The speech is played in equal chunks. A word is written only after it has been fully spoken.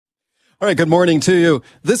All right, good morning to you.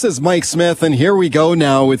 This is Mike Smith, and here we go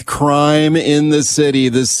now with crime in the city.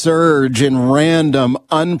 The surge in random,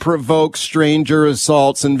 unprovoked stranger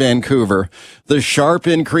assaults in Vancouver. The sharp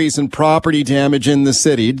increase in property damage in the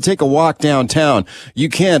city. You take a walk downtown, you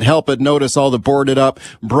can't help but notice all the boarded up,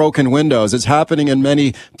 broken windows. It's happening in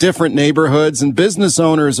many different neighborhoods, and business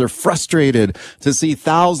owners are frustrated to see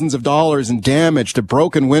thousands of dollars in damage to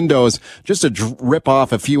broken windows just to rip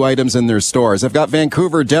off a few items in their stores. I've got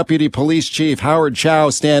Vancouver Deputy Police Chief Howard Chow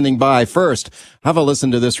standing by. First, have a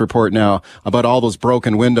listen to this report now about all those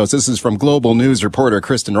broken windows. This is from Global News reporter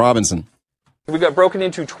Kristen Robinson. We got broken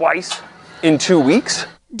into twice in 2 weeks.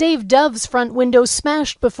 Dave Dove's front window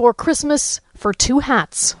smashed before Christmas for 2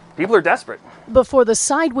 hats. People are desperate. Before the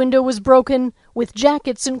side window was broken, with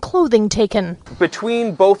jackets and clothing taken.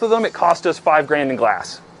 Between both of them, it cost us $5,000 in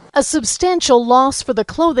glass. A substantial loss for the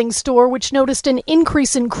clothing store, which noticed an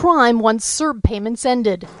increase in crime once CERB payments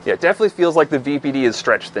ended. Yeah, it definitely feels like the VPD is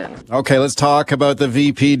stretched thin. Okay, let's talk about the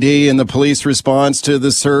VPD and the police response to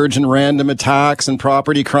the surge in random attacks and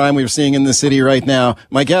property crime we're seeing in the city right now.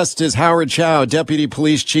 My guest is Howard Chow, Deputy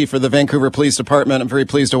Police Chief for the Vancouver Police Department. I'm very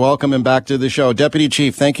pleased to welcome him back to the show. Deputy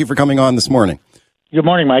Chief, thank you for coming on this morning. Good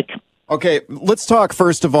morning, Mike. Okay, let's talk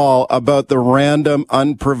first of all about the random,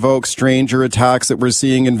 unprovoked stranger attacks that we're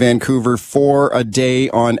seeing in Vancouver 4 a day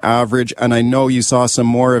on average. And I know you saw some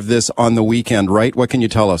more of this on the weekend, right? What can you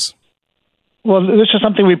tell us? Well, this is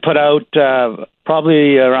something we put out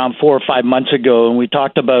probably around 4 or 5 months ago, and we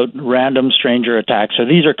talked about random stranger attacks. So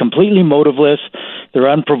these are completely motiveless. They're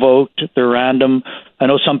unprovoked. They're random. I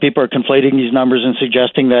know some people are conflating these numbers and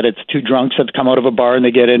suggesting that it's 2 drunks that come out of a bar and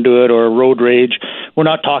they get into it, or road rage. We're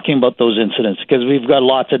not talking about those incidents because we've got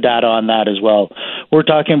lots of data on that as well. We're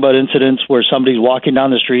talking about incidents where somebody's walking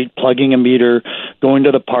down the street, plugging a meter, going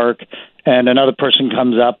to the park, and another person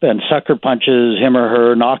comes up and sucker punches him or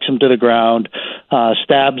her, knocks him to the ground,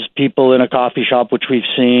 stabs people in a coffee shop, which we've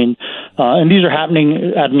seen. And these are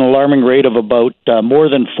happening at an alarming rate of about more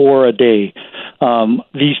than 4 a day,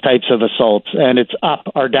 these types of assaults. And it's up.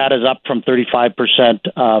 Our data is up from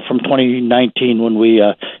 35% from 2019 when we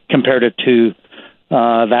compared it to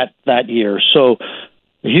that year. So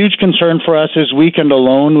a huge concern for us is weekend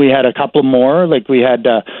alone. We had a couple more, like we had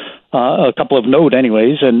a couple of note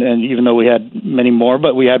anyways, and even though we had many more,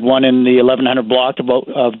 but we had one in the 1100 block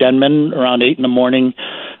of Denman around 8 in the morning.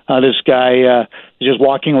 This guy is just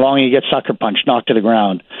walking along, he gets sucker punched, knocked to the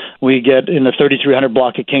ground. We get in the 3300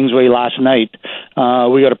 block of Kingsway last night,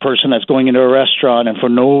 we got a person that's going into a restaurant and for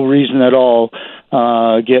no reason at all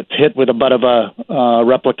gets hit with the butt of a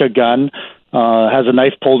replica gun, has a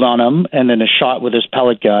knife pulled on him, and then is shot with his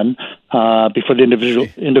pellet gun before the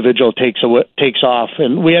individual takes off.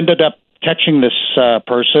 And we ended up catching this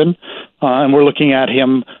person, and we're looking at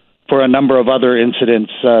him for a number of other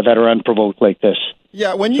incidents that are unprovoked like this.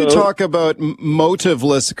 Yeah, when you talk about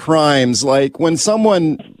motiveless crimes, like when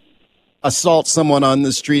someone assaults someone on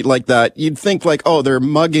the street like that, you'd think like, oh, they're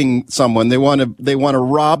mugging someone. They want to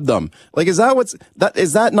rob them. Like, is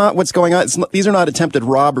that not what's going on? These are not attempted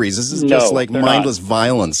robberies. This is just like mindless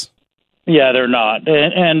violence. Yeah, they're not.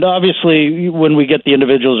 And obviously, when we get the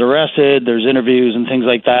individuals arrested, there's interviews and things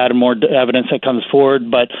like that and more evidence that comes forward.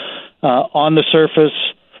 But on the surface,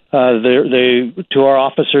 they to our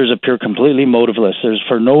officers appear completely motiveless. There's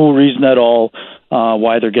for no reason at all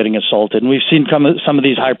why they're getting assaulted. And we've seen some of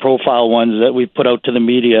these high-profile ones that we've put out to the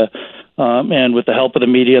media, and with the help of the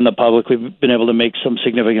media and the public, we've been able to make some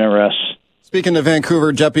significant arrests. Speaking of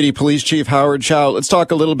Vancouver Deputy Police Chief Howard Chow, let's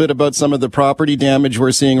talk a little bit about some of the property damage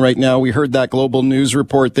we're seeing right now. We heard that Global News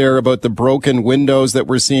report there about the broken windows that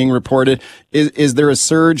we're seeing reported. Is there a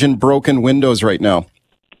surge in broken windows right now?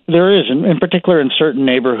 There is, in particular in certain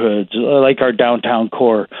neighborhoods, like our downtown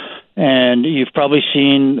core. And you've probably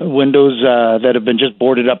seen windows that have been just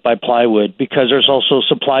boarded up by plywood because there's also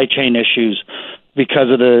supply chain issues because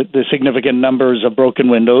of the significant numbers of broken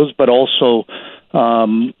windows, but also,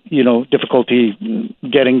 difficulty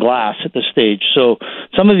getting glass at this stage. So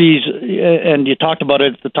some of these, and you talked about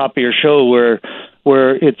it at the top of your show,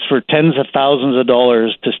 where it's for tens of thousands of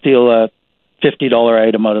dollars to steal a $50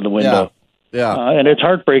 item out of the window. Yeah. And it's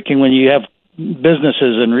heartbreaking when you have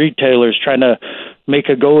businesses and retailers trying to make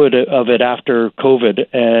a go of it after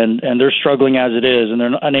COVID, and they're struggling as it is, and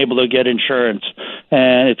they're unable to get insurance,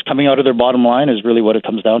 and it's coming out of their bottom line is really what it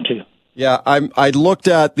comes down to. Yeah, I looked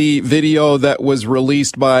at the video that was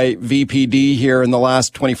released by VPD here in the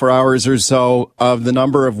last 24 hours or so of the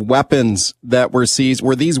number of weapons that were seized.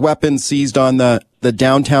 Were these weapons seized on the the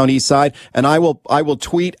downtown east side. And I will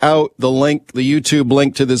tweet out the link, the YouTube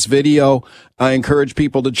link to this video. I encourage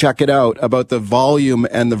people to check it out about the volume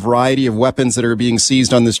and the variety of weapons that are being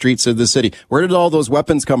seized on the streets of the city. Where did all those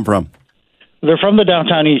weapons come from? They're from the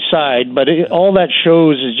downtown east side, but all that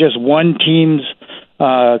shows is just one team's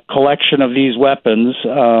collection of these weapons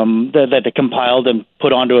that they compiled and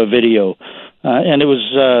put onto a video. And it was,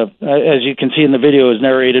 as you can see in the video, it was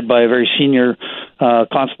narrated by a very senior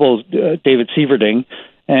constable, David Sieverding.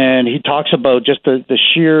 And he talks about just the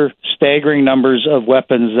sheer staggering numbers of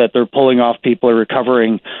weapons that they're pulling off people or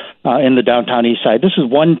recovering in the downtown east side. This is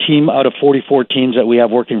one team out of 44 teams that we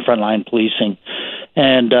have working frontline policing.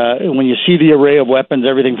 And when you see the array of weapons,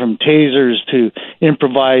 everything from tasers to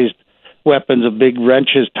improvised weapons of big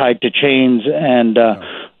wrenches tied to chains and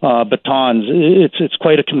batons, it's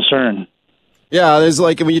quite a concern. Yeah, there's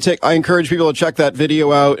like, when I encourage people to check that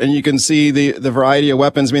video out and you can see the variety of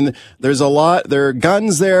weapons. I mean, there are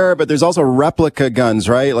guns there, but there's also replica guns,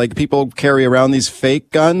 right? Like people carry around these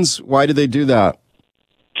fake guns. Why do they do that?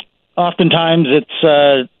 Oftentimes it's,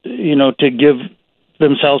 to give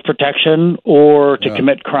themselves protection or to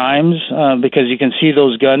commit crimes, because you can see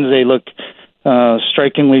those guns, they look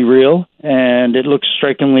strikingly real, and it looks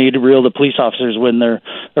strikingly real to police officers when they're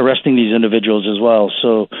arresting these individuals as well.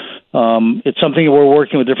 So it's something that we're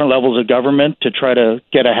working with different levels of government to try to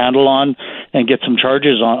get a handle on and get some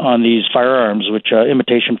charges on these firearms, which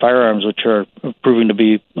imitation firearms, which are proving to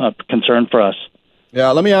be a concern for us.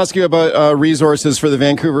 Yeah, let me ask you about resources for the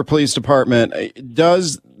Vancouver Police Department.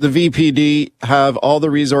 Does the VPD have all the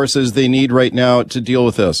resources they need right now to deal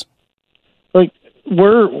with this? Like,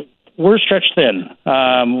 we're stretched thin.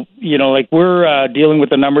 We're dealing with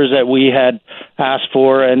the numbers that we had asked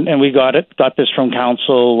for, and we got this from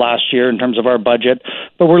council last year in terms of our budget.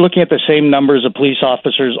 But we're looking at the same numbers of police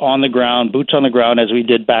officers on the ground, boots on the ground, as we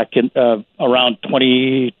did back in around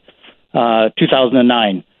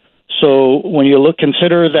 2009. So when you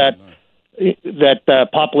consider that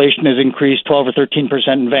population has increased 12 or 13%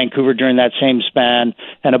 in Vancouver during that same span,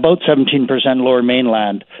 and about 17% Lower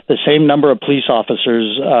Mainland. The same number of police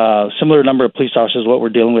officers, similar number of police officers, what we're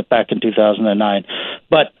dealing with back in 2009.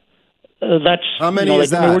 But that's how many is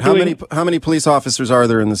that? How many police officers are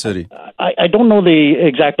there in the city? I don't know the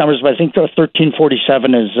exact numbers, but I think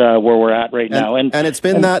 1347 is where we're at right now. And it's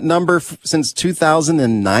been that number since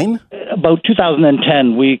 2009. About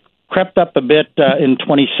 2010, we crept up a bit in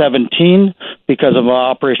 2017 because of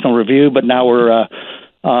operational review, but now we're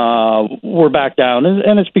back down,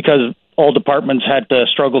 and it's because all departments had to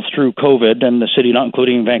struggle through COVID, and the city, not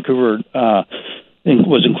including Vancouver,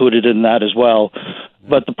 was included in that as well.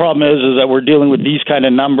 But the problem is that we're dealing with these kind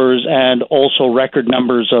of numbers and also record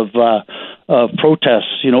numbers of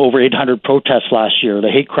protests. Over 800 protests last year. The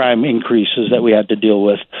hate crime increases that we had to deal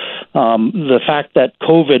with. The fact that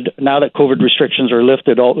now that COVID restrictions are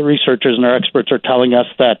lifted, all the researchers and our experts are telling us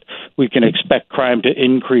that we can expect crime to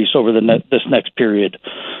increase over this next period.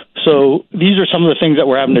 So these are some of the things that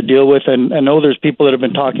we're having to deal with. And I know there's people that have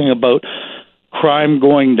been talking about crime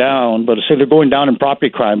going down, but say they're going down in property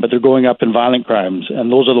crime, but they're going up in violent crimes. And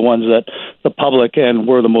those are the ones that the public and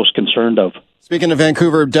we're the most concerned of. Speaking of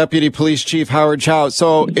Vancouver, Deputy Police Chief Howard Chow,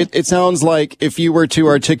 so it sounds like if you were to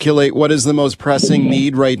articulate what is the most pressing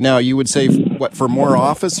need right now, you would say, for more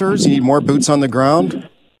officers? You need more boots on the ground?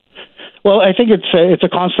 Well, I think it's a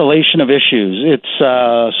constellation of issues. It's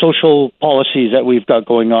social policies that we've got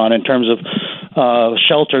going on in terms of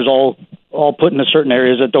shelters all put into certain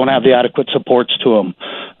areas that don't have the adequate supports to them.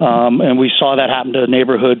 And we saw that happen to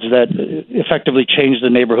neighborhoods that effectively changed the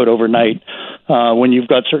neighborhood overnight. When you've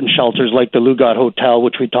got certain shelters like the Lugot Hotel,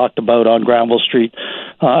 which we talked about on Granville Street,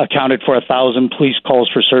 accounted for 1,000 police calls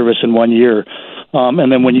for service in 1 year.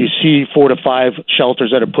 And then when you see 4 to 5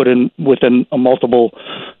 shelters that are put in within a multiple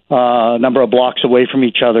number of blocks away from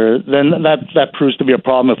each other, then that proves to be a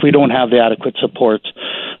problem if we don't have the adequate supports.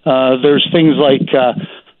 There's things like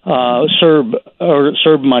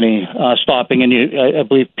CERB money stopping, and I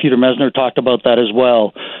believe Peter Mesner talked about that as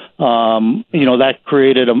well. That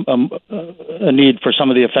created a need for some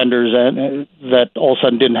of the offenders that all of a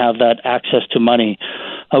sudden didn't have that access to money.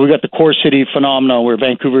 We got the core city phenomenon where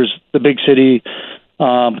Vancouver's the big city,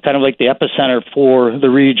 kind of like the epicenter for the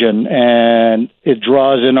region, and it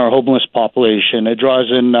draws in our homeless population. It draws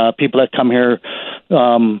in people that come here,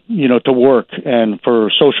 to work and for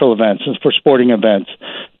social events and for sporting events.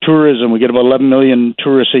 Tourism, we get about 11 million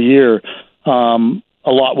tourists a year. A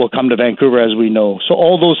lot will come to Vancouver, as we know. So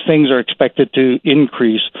all those things are expected to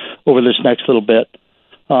increase over this next little bit.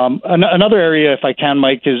 Another area, if I can,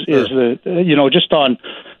 Mike, is just on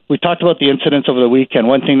we talked about the incidents over the weekend.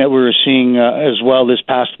 One thing that we were seeing as well this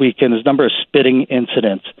past weekend is number of spitting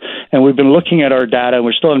incidents. And we've been looking at our data, and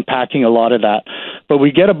we're still unpacking a lot of that. But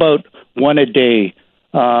we get about one a day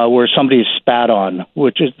where somebody is spat on,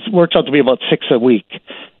 works out to be about 6 a week.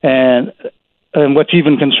 And what's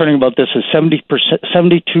even concerning about this is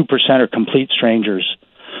 72% are complete strangers.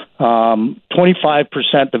 25%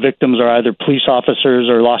 the victims are either police officers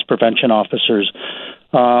or loss prevention officers.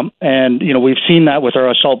 And, we've seen that with our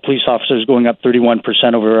assault police officers going up 31%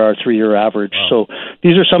 over our 3-year average. Wow. So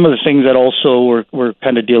these are some of the things that also we're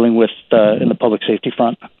kind of dealing with in the public safety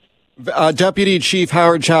front. Deputy Chief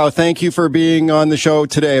Howard Chow, thank you for being on the show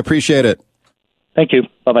today. Appreciate it. Thank you.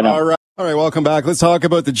 Bye-bye now. All right, welcome back. Let's talk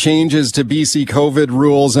about the changes to BC COVID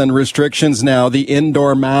rules and restrictions now. The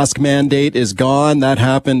indoor mask mandate is gone. That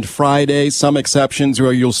happened Friday. Some exceptions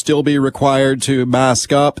where you'll still be required to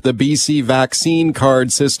mask up. The BC vaccine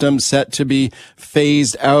card system set to be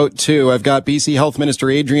phased out too. I've got BC Health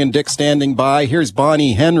Minister Adrian Dix standing by. Here's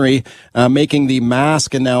Bonnie Henry making the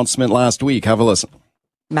mask announcement last week. Have a listen.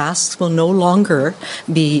 Masks will no longer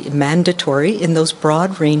be mandatory in those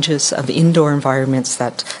broad ranges of indoor environments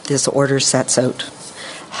that this order sets out.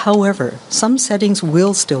 However, some settings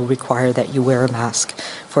will still require that you wear a mask.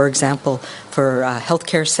 For example, for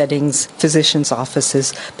healthcare settings, physicians'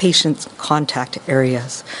 offices, patient contact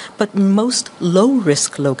areas. But in most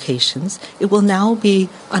low-risk locations, it will now be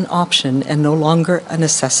an option and no longer a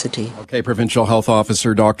necessity. Okay, Provincial Health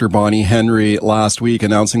Officer Dr. Bonnie Henry last week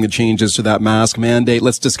announcing the changes to that mask mandate.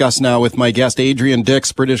 Let's discuss now with my guest, Adrian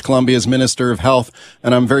Dix, British Columbia's Minister of Health,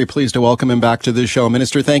 and I'm very pleased to welcome him back to this show.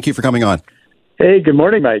 Minister, thank you for coming on. Hey, good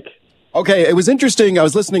morning, Mike. Okay, it was interesting. I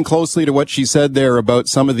was listening closely to what she said there about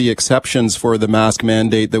some of the exceptions for the mask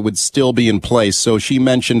mandate that would still be in place. So she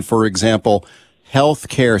mentioned, for example,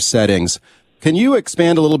 healthcare settings. Can you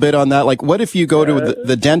expand a little bit on that? Like, what if you go to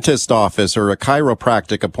the dentist office or a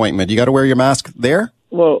chiropractic appointment? You got to wear your mask there?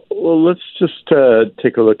 Well, let's just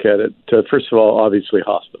take a look at it. First of all, obviously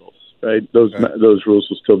hospitals, right? Those rules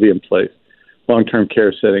will still be in place. Long-term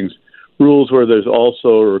care settings. Rules where there's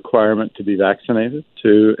also a requirement to be vaccinated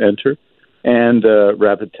to enter, and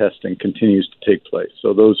rapid testing continues to take place.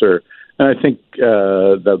 So those are, and I think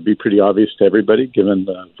that would be pretty obvious to everybody given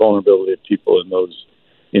the vulnerability of people in those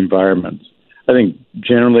environments. I think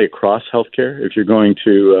generally across healthcare, if you're going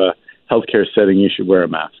to a healthcare setting, you should wear a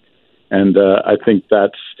mask. And I think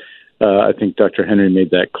I think Dr. Henry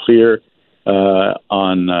made that clear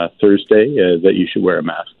on Thursday that you should wear a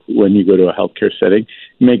mask when you go to a healthcare setting.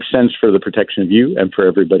 It makes sense for the protection of you and for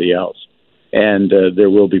everybody else. And there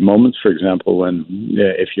will be moments, for example, when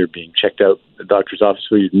if you're being checked out at the doctor's office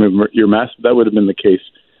where you remove your mask, that would have been the case.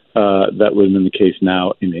 That would have been the case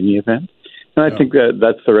now in any event. And I think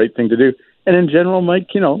that's the right thing to do. And in general, Mike,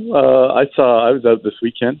 I was out this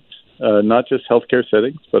weekend, not just healthcare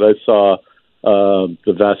settings, but I saw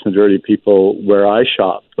the vast majority of people where I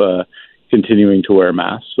shop continuing to wear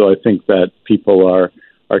masks. So I think that people are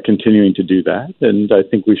continuing to do that. And I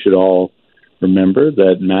think we should all remember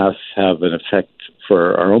that masks have an effect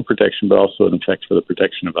for our own protection, but also an effect for the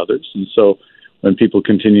protection of others. And so when people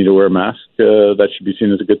continue to wear masks, that should be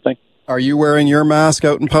seen as a good thing. Are you wearing your mask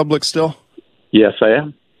out in public still? Yes, I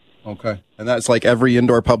am. Okay. And that's like every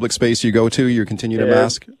indoor public space you go to, you continue to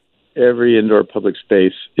mask? Every indoor public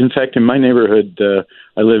space. In fact, in my neighborhood,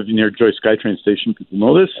 I live near Joyce SkyTrain station. People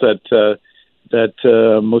know this,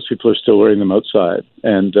 that most people are still wearing them outside.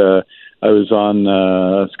 And I was on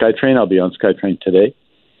SkyTrain. I'll be on SkyTrain today.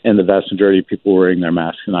 And the vast majority of people are wearing their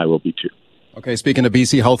masks, and I will be too. Okay, speaking of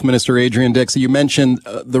BC Health Minister Adrian Dix, you mentioned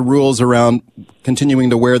the rules around continuing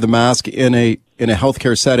to wear the mask in a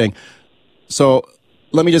healthcare setting. So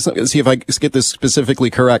let me just see if I get this specifically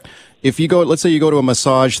correct. If you go, let's say you go to a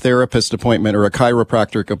massage therapist appointment or a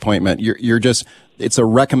chiropractic appointment, it's a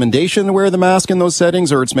recommendation to wear the mask in those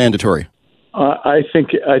settings, or it's mandatory? I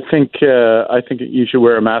think you should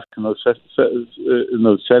wear a mask in those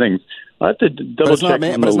settings. I have to double check.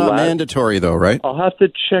 But it's not mandatory, though, right? I'll have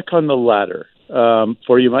to check on the latter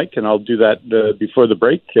for you, Mike, and I'll do that before the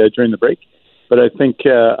break, during the break. But I think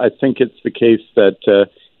it's the case that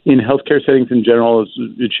in healthcare settings in general,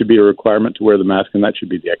 it should be a requirement to wear the mask, and that should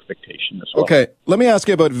be the expectation as well. Okay, let me ask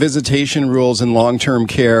you about visitation rules in long-term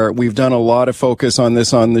care. We've done a lot of focus on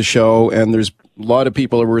this on the show, and there's a lot of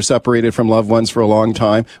people who were separated from loved ones for a long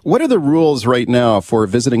time. What are the rules right now for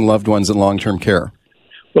visiting loved ones in long-term care?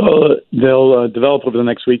 Well, they'll develop over the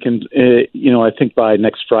next week, and I think by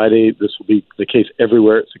next Friday, this will be the case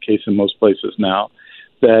everywhere. It's the case in most places now,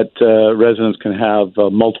 that residents can have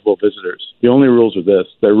multiple visitors. The only rules are this.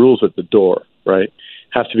 There are rules at the door, right?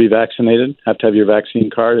 Have to be vaccinated, have to have your vaccine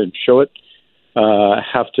card and show it.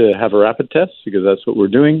 have to have a rapid test because that's what we're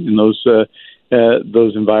doing in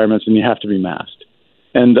those environments, and you have to be masked.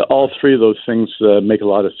 And all three of those things make a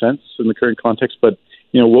lot of sense in the current context. But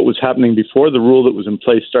what was happening before, the rule that was in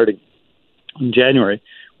place starting in January,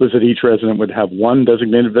 was that each resident would have one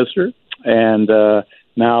designated visitor, and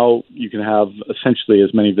now you can have essentially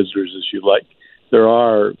as many visitors as you like. There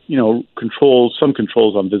are, some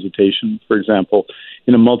controls on visitation. For example,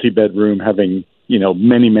 in a multi-bed room, having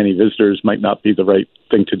many visitors might not be the right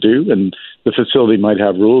thing to do, and the facility might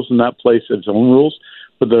have rules in that place, its own rules.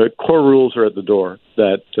 But the core rules are at the door,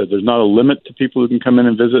 that there's not a limit to people who can come in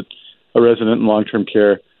and visit a resident in long-term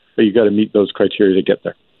care, but you've got to meet those criteria to get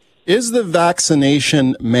there. Is the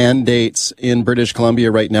vaccination mandates in British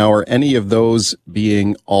Columbia right now, are any of those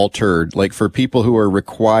being altered? Like for people who are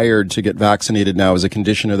required to get vaccinated now as a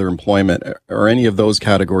condition of their employment, are any of those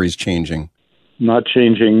categories changing? Not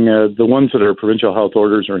changing. The ones that are provincial health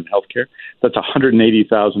orders are in healthcare. That's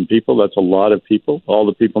 180,000 people. That's a lot of people, all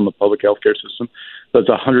the people in the public healthcare system. That's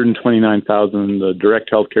 129,000 in the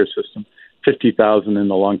direct healthcare system, 50,000 in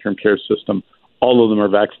the long-term care system. All of them are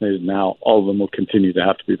vaccinated now. All of them will continue to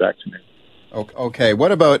have to be vaccinated. Okay.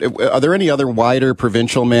 What about, are there any other wider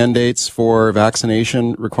provincial mandates for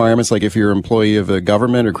vaccination requirements, like if you're an employee of a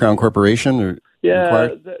government or Crown Corporation? Or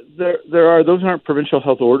required? There are. Those aren't provincial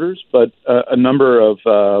health orders, but a number of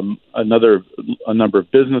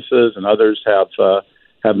businesses and others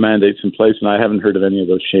have mandates in place, and I haven't heard of any of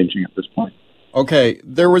those changing at this point. Okay.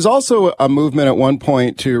 There was also a movement at one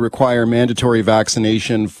point to require mandatory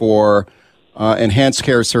vaccination for enhanced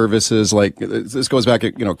care services, like this goes back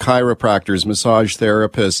at, chiropractors, massage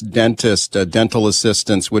therapists, dentists, dental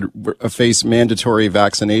assistants would face mandatory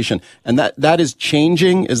vaccination. And that is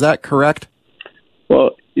changing. Is that correct?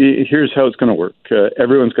 Well, here's how it's going to work.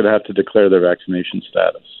 Everyone's going to have to declare their vaccination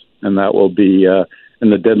status, and that will be,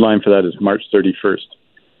 and the deadline for that is March 31st.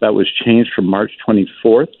 That was changed from March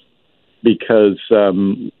 24th because,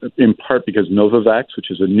 in part because Novavax,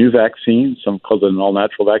 which is a new vaccine, some call it an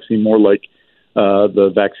all-natural vaccine, more like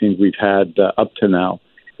the vaccines we've had up to now,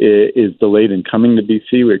 is delayed in coming to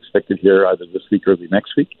BC. We expect it here either this week or early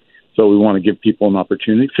next week. So we want to give people an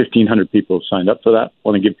opportunity. 1,500 people have signed up for that.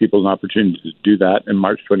 Want to give people an opportunity to do that, and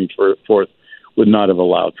March 24th would not have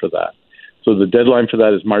allowed for that. So the deadline for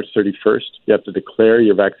that is March 31st. You have to declare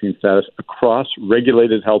your vaccine status across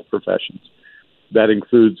regulated health professions. That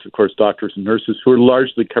includes, of course, doctors and nurses who are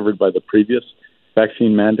largely covered by the previous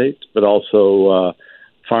vaccine mandate, but also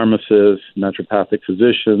pharmacists, naturopathic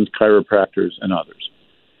physicians, chiropractors, and others.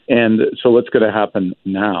 And so what's going to happen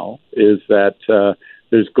now is that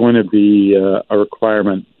there's going to be a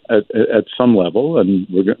requirement at some level, and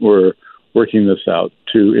we're working this out,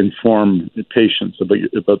 to inform patients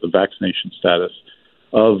about the vaccination status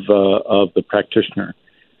of the practitioner.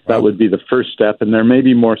 That would be the first step, and there may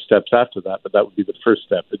be more steps after that, but that would be the first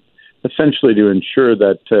step. Essentially to ensure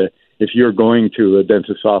that if you're going to a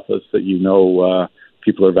dentist's office that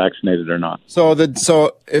people are vaccinated or not. So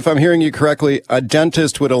if I'm hearing you correctly, a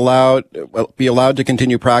dentist would be allowed to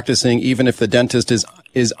continue practicing even if the dentist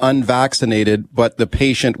is unvaccinated, but the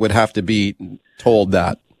patient would have to be told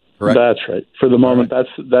that, correct? That's right. For the moment, right.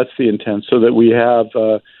 That's the intent, so that we have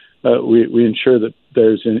we ensure that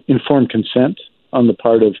there's an informed consent on the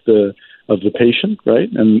part of the patient, right?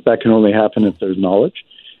 And that can only happen if there's knowledge.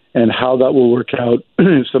 And how that will work out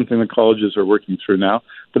is something the colleges are working through now.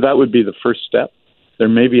 But that would be the first step. There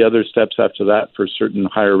may be other steps after that for certain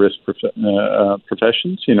higher risk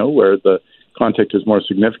professions, where the contact is more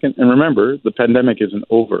significant. And remember, the pandemic isn't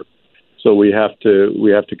over, so we have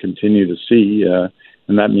to continue to see,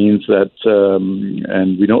 and that means that,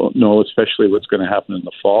 and we don't know especially what's going to happen in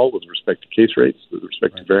the fall with respect to case rates, with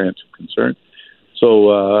respect to variants of concern. So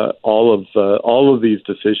all of these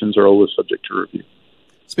decisions are always subject to review.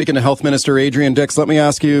 Speaking to Health Minister Adrian Dix, let me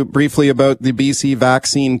ask you briefly about the BC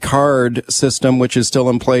vaccine card system, which is still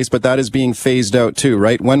in place, but that is being phased out too,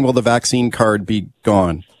 right? When will the vaccine card be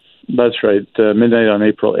gone? That's right. Midnight on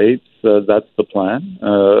April 8th. That's the plan.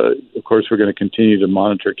 Of course, we're going to continue to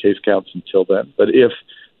monitor case counts until then. But if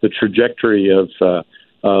the trajectory of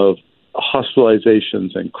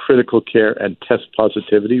hospitalizations and critical care and test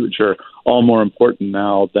positivity, which are all more important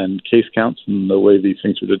now than case counts and the way these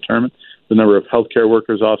things are determined, the number of healthcare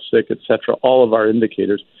workers off sick, et cetera, all of our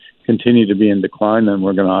indicators continue to be in decline, then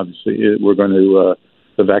the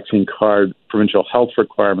vaccine card provincial health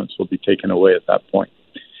requirements will be taken away at that point.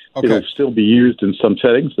 Okay. It'll still be used in some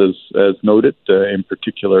settings, as noted, in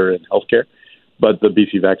particular in healthcare, but the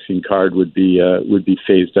BC vaccine card would be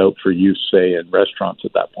phased out for use, say, in restaurants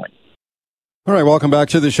at that point. All right, welcome back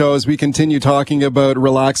to the show as we continue talking about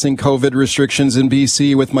relaxing COVID restrictions in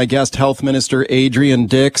BC with my guest, Health Minister Adrian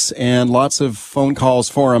Dix, and lots of phone calls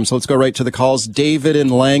for him. So let's go right to the calls. David in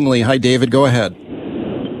Langley. Hi, David. Go ahead.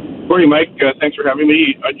 Morning, Mike. Thanks for having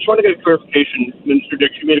me. I just want to get a clarification. Minister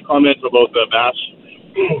Dix, you made a comment about the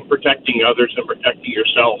masks protecting others and protecting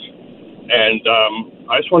yourself. And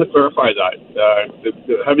I just want to clarify that.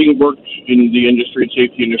 Having worked in the industry,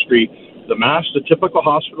 safety industry, the masks, the typical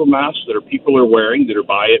hospital masks that people are wearing, that are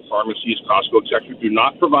buy at pharmacies, Costco, etc., do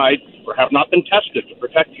not provide or have not been tested to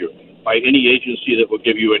protect you by any agency that will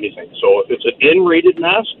give you anything. So if it's an N-rated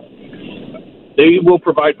mask, they will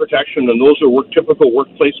provide protection, and those are typical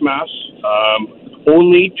workplace masks,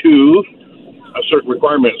 only to a certain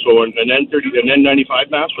requirement. So an N95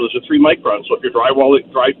 mask, so there's a 3 micron. So if you're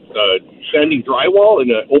standing drywall in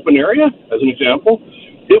an open area, as an example,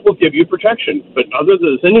 it will give you protection. But other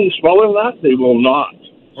than anything smaller than that, they will not.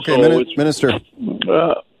 Okay, so Minister.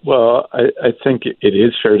 Well, I think it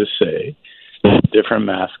is fair to say that different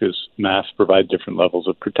masks provide different levels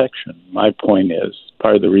of protection. My point is,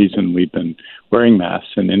 part of the reason we've been wearing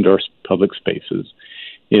masks in indoor public spaces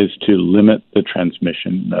is to limit the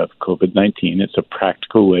transmission of COVID-19. It's a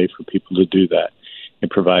practical way for people to do that.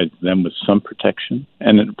 It provides them with some protection,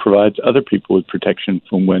 and it provides other people with protection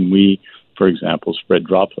from when we, for example, spread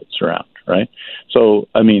droplets around, right? So,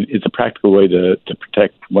 I mean, it's a practical way to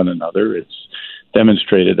protect one another. It's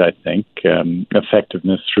demonstrated, I think,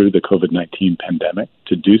 effectiveness through the COVID-19 pandemic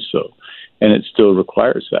to do so, and it still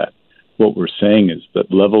requires that. What we're saying is that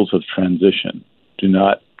levels of transition do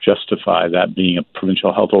not justify that being a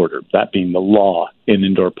provincial health order, that being the law in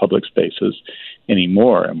indoor public spaces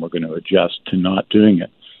anymore, and we're going to adjust to not doing it.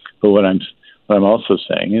 But what I'm also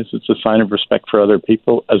saying is it's a sign of respect for other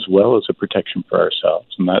people as well as a protection for ourselves,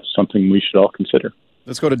 and that's something we should all consider.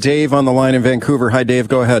 Let's go to Dave on the line in Vancouver. Hi, Dave.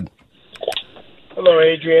 Go ahead. Hello,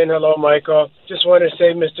 Adrian. Hello, Michael. Just want to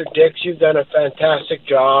say, Mr. Dix, you've done a fantastic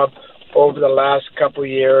job over the last couple of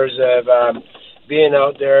years of being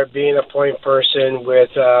out there, being a point person with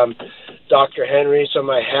Dr. Henry, so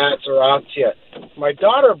my hats are off to you. My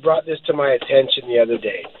daughter brought this to my attention the other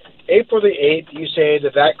day. April the 8th, you say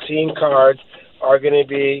the vaccine cards are going to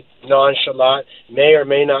be nonchalant, may or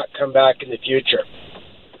may not come back in the future.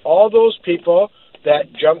 All those people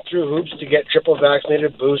that jump through hoops to get triple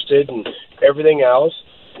vaccinated, boosted, and everything else,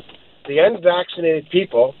 the unvaccinated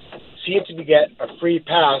people seem to get a free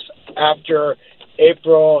pass after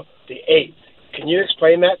April the 8th. Can you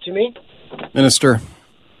explain that to me? Minister.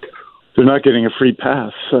 They're not getting a free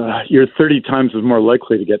pass. You're 30 times more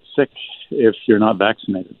likely to get sick if you're not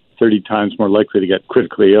vaccinated. 30 times more likely to get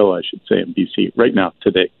critically ill, I should say, in BC. Right now,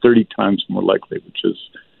 today, 30 times more likely, which is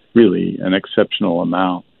really an exceptional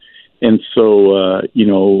amount. And so,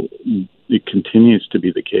 it continues to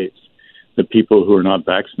be the case that people who are not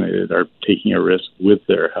vaccinated are taking a risk with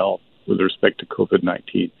their health with respect to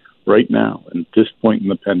COVID-19 right now, at this point in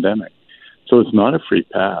the pandemic. So it's not a free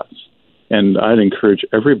pass. And I'd encourage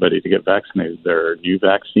everybody to get vaccinated. There are new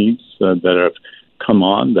vaccines that have come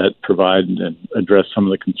on that provide and address some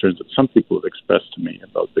of the concerns that some people have expressed to me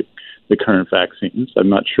about the current vaccines. I'm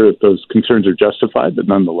not sure if those concerns are justified, but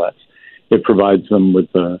nonetheless, it provides them with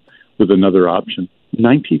another option.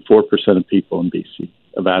 94% of people in BC,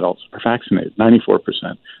 of adults, are vaccinated. 94%.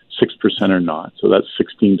 6% are not. So that's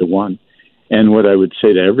 16 to 1. And what I would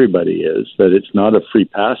say to everybody is that it's not a free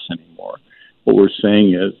pass anymore. What we're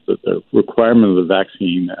saying is that the requirement of the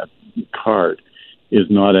vaccine card is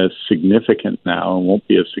not as significant now and won't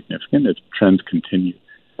be as significant if trends continue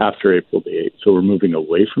after April the 8th. So we're moving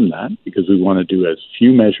away from that because we want to do as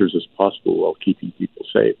few measures as possible while keeping people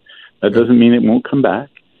safe. That doesn't mean it won't come back,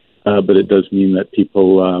 but it does mean that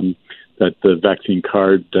that the vaccine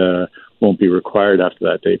card won't be required after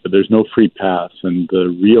that date. But there's no free pass, and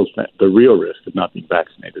the real risk of not being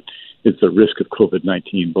vaccinated is the risk of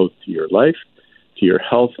COVID-19, both to your life, to your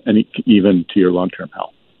health, and even to your long-term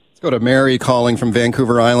health. Let's go to Mary calling from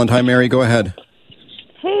Vancouver Island. Hi, Mary. Go ahead.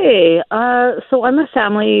 Hey, so I'm a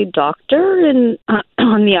family doctor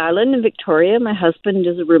on the island in Victoria. My husband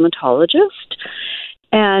is a rheumatologist,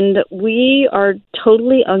 and we are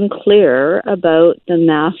totally unclear about the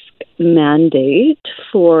mask mandate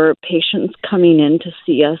for patients coming in to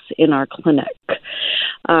see us in our clinic.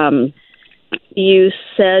 You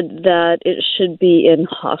said that it should be in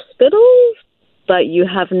hospitals, but you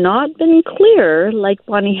have not been clear, like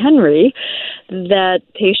Bonnie Henry, that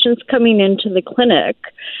patients coming into the clinic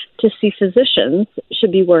to see physicians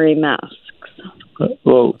should be wearing masks.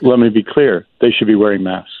 Well, let me be clear. They should be wearing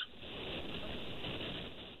masks.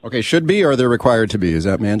 Okay, should be, or they're required to be? Is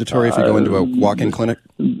that mandatory if you go into a walk-in clinic?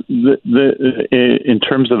 In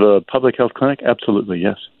terms of a public health clinic, absolutely,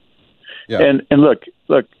 yes. Yeah. And look,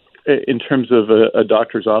 in terms of a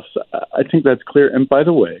doctor's office, I think that's clear. And by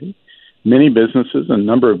the way, many businesses, a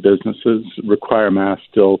number of businesses require masks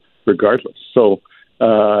still regardless. So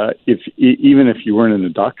even if you weren't in a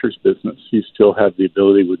doctor's business, you still have the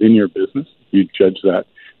ability within your business, you judge that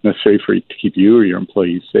necessary to keep you or your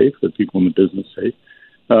employees safe, the people in the business safe,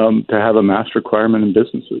 to have a mask requirement in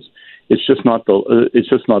businesses. It's just not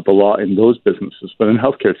the law in those businesses, but in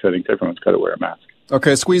healthcare settings, everyone's got to wear a mask.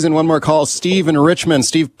 Okay, squeeze in one more call. Steve in Richmond.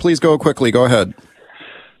 Steve, please go quickly. Go ahead.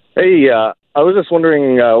 Hey, I was just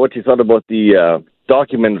wondering what you thought about the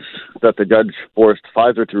documents that the judge forced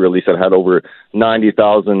Pfizer to release that had over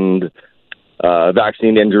 90,000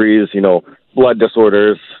 vaccine injuries, blood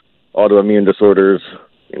disorders, autoimmune disorders,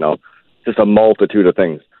 just a multitude of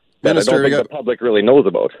things that I don't think the public really knows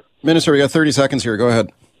about. Minister, we got 30 seconds here. Go ahead.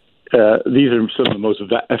 These are some of the most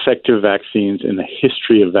effective vaccines in the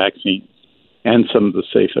history of vaccines and some of the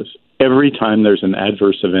safest. Every time there's an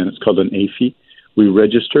adverse event, it's called an AFI, we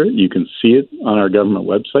register it. You can see it on our government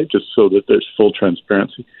website just so that there's full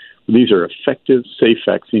transparency. These are effective, safe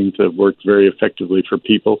vaccines that have worked very effectively for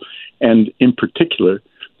people. And in particular,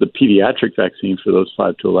 the pediatric vaccines for those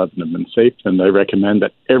 5 to 11 have been safe. And I recommend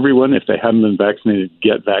that everyone, if they haven't been vaccinated,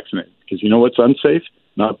 get vaccinated. Because you know what's unsafe?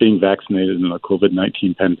 Not being vaccinated in a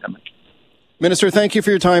COVID-19 pandemic. Minister, thank you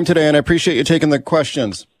for your time today, and I appreciate you taking the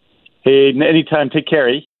questions. Hey, anytime. Take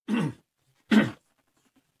care.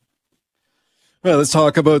 Well, let's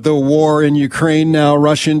talk about the war in Ukraine now.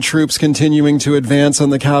 Russian troops continuing to advance on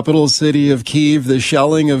the capital city of Kyiv. The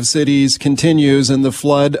shelling of cities continues and the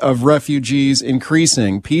flood of refugees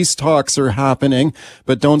increasing. Peace talks are happening,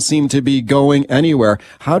 but don't seem to be going anywhere.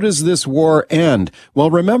 How does this war end? Well,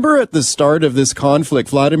 remember at the start of this conflict,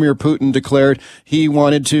 Vladimir Putin declared he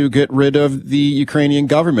wanted to get rid of the Ukrainian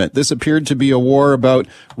government. This appeared to be a war about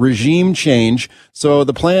regime change. So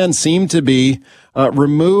the plan seemed to be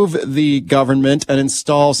remove the government and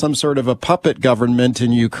install some sort of a puppet government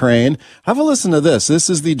in Ukraine. Have a listen to this. This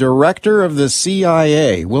is the director of the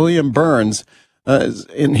CIA, William Burns,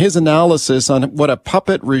 in his analysis on what a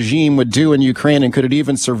puppet regime would do in Ukraine and could it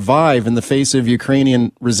even survive in the face of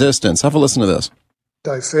Ukrainian resistance. Have a listen to this.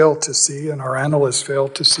 I failed to see, and our analysts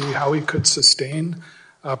failed to see, how he could sustain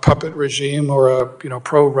a puppet regime or a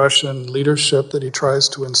pro-Russian leadership that he tries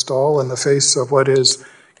to install in the face of what is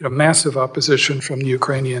massive opposition from the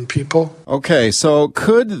Ukrainian people. Okay, so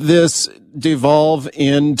could this devolve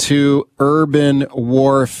into urban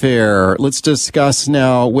warfare? Let's discuss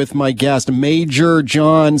now with my guest, Major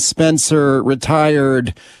John Spencer,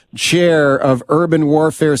 retired chair of urban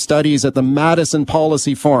warfare studies at the Madison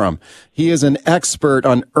Policy Forum. He is an expert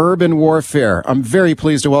on urban warfare. I'm very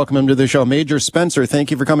pleased to welcome him to the show. Major Spencer, thank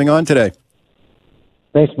you for coming on today.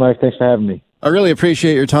 Thanks, Mike. Thanks for having me. I really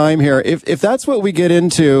appreciate your time here. If that's what we get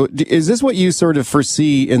into, is this what you sort of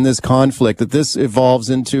foresee in this conflict, that this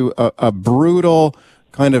evolves into a brutal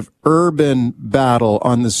kind of urban battle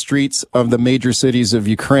on the streets of the major cities of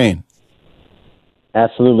Ukraine?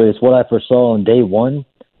 Absolutely. It's what I foresaw on day one.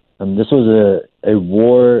 This was a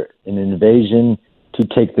war, an invasion to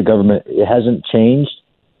take the government. It hasn't changed.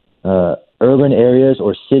 Urban areas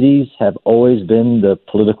or cities have always been the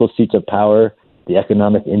political seats of power, the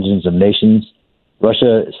economic engines of nations.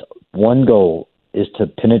 Russia's one goal is to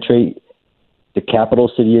penetrate the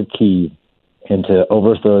capital city of Kyiv and to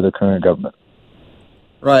overthrow the current government.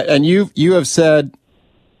 Right, and you have said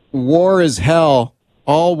war is hell,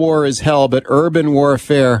 all war is hell, but urban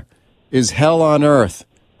warfare is hell on earth,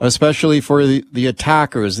 especially for the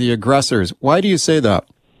attackers, the aggressors. Why do you say that?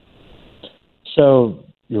 So,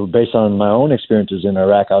 based on my own experiences in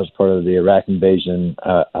Iraq, I was part of the Iraq invasion.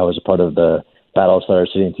 I was a part of the Battle of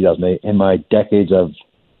City in 2008. In my decades of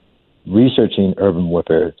researching urban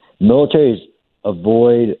warfare, militaries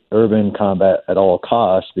avoid urban combat at all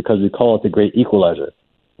costs because we call it the great equalizer.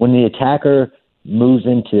 When the attacker moves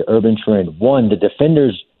into urban terrain, one, the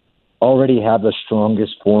defenders already have the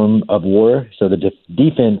strongest form of war. So the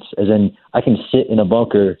defense, as in I can sit in a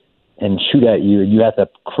bunker and shoot at you, and you have to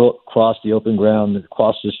cross the open ground,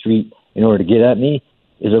 cross the street in order to get at me,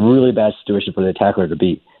 is a really bad situation for the attacker to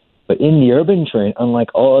be. But in the urban terrain, unlike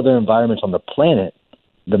all other environments on the planet,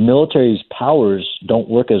 the military's powers don't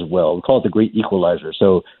work as well. We call it the great equalizer.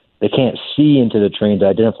 So they can't see into the terrain to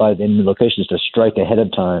identify the enemy locations to strike ahead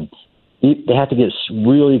of time. They have to get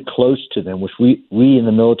really close to them, which we in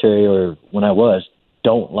the military, or when I was,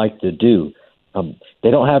 don't like to do.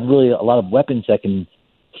 They don't have really a lot of weapons that can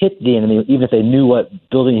hit the enemy, even if they knew what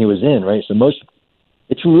building he was in, right? So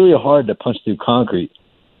it's really hard to punch through concrete.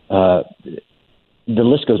 the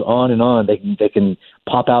list goes on and on. They can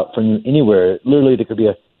pop out from you anywhere. Literally, there could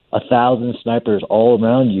be 1,000 snipers all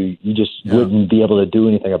around you. You just wouldn't be able to do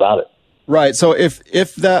anything about it. Right. So if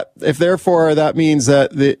therefore that means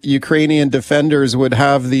that the Ukrainian defenders would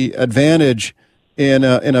have the advantage in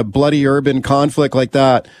a bloody urban conflict like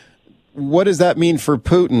that, what does that mean for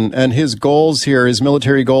Putin and his goals here, his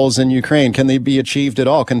military goals in Ukraine? Can they be achieved at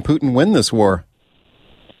all? Can Putin win this war?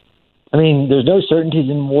 I mean, there's no certainties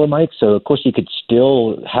in war, Mike, so of course he could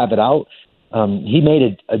still have it out. He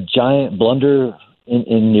made a giant blunder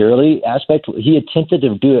in the early aspect. He attempted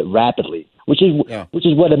to do it rapidly, which is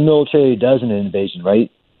what a military does in an invasion,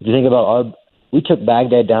 right? If you think about we took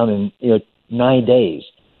Baghdad down in 9 days.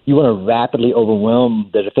 You want to rapidly overwhelm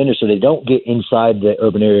the defenders so they don't get inside the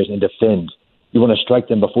urban areas and defend. You want to strike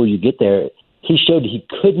them before you get there. He showed he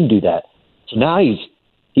couldn't do that. So now he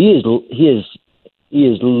is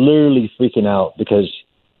literally freaking out because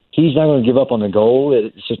he's not going to give up on the goal.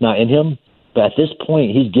 It's just not in him. But at this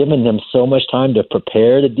point, he's given them so much time to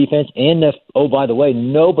prepare the defense. And by the way,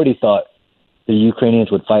 nobody thought the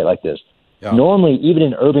Ukrainians would fight like this. Yeah. Normally, even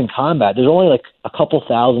in urban combat, there's only like a couple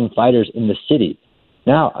thousand fighters in the city.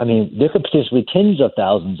 Now, I mean, there could potentially tens of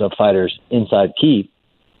thousands of fighters inside Kyiv.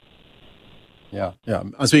 Yeah.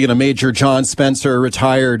 I'm speaking of Major John Spencer,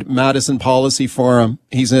 retired Madison Policy Forum.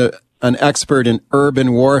 He's an expert in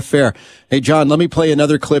urban warfare. Hey, John, let me play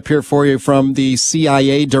another clip here for you from the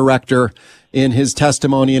CIA director in his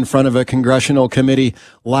testimony in front of a congressional committee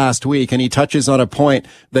last week. And he touches on a point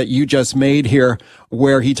that you just made here,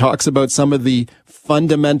 where he talks about some of the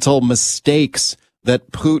fundamental mistakes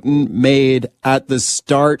that Putin made at the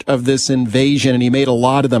start of this invasion, and he made a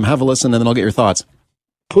lot of them. Have a listen, and then I'll get your thoughts.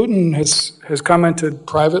 Putin has commented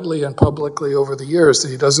privately and publicly over the years that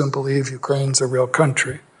he doesn't believe Ukraine's a real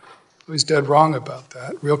country. He's dead wrong about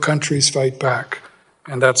that. Real countries fight back,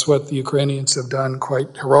 and that's what the Ukrainians have done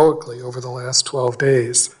quite heroically over the last 12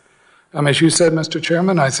 days. As you said, Mr.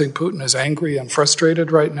 Chairman, I think Putin is angry and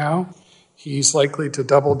frustrated right now. He's likely to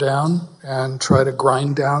double down and try to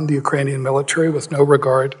grind down the Ukrainian military with no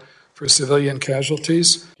regard for civilian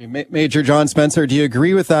casualties. Major John Spencer, do you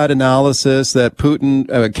agree with that analysis that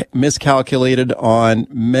Putin miscalculated on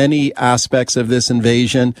many aspects of this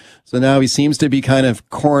invasion? So now he seems to be kind of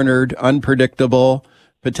cornered, unpredictable,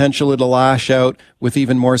 potentially to lash out with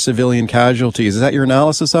even more civilian casualties. Is that your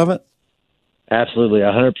analysis of it? Absolutely.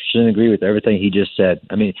 100% agree with everything he just said.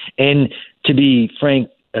 I mean, and to be frank,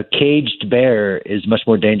 a caged bear is much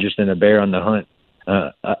more dangerous than a bear on the hunt.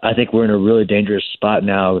 I think we're in a really dangerous spot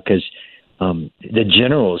now because his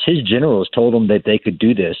generals told him that they could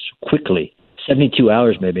do this quickly, 72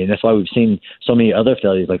 hours maybe. And that's why we've seen so many other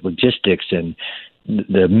failures like logistics and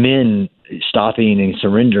the men stopping and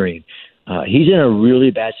surrendering. He's in a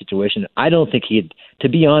really bad situation. I don't think to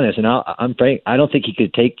be honest, and I'm frank, I don't think he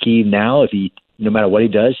could take Kyiv now no matter what he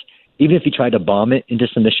does, even if he tried to bomb it into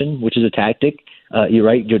submission, which is a tactic. You're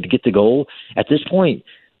right, to get the goal. At this point,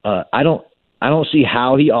 I don't see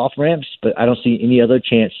how he off-ramps, but I don't see any other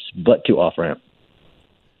chance but to off-ramp.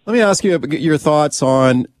 Let me ask you your thoughts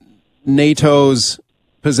on NATO's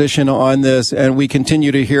position on this. And we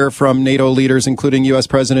continue to hear from NATO leaders, including U.S.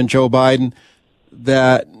 President Joe Biden,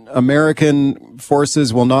 that American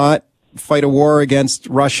forces will not fight a war against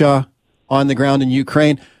Russia on the ground in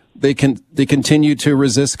Ukraine. They continue to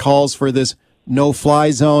resist calls for this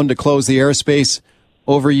no-fly zone to close the airspace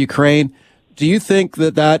over Ukraine. Do you think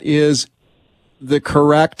that is the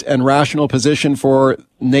correct and rational position for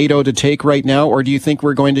NATO to take right now, or do you think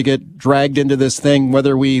we're going to get dragged into this thing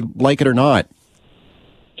whether we like it or not?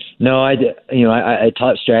 No, I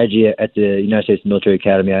taught strategy at the United States Military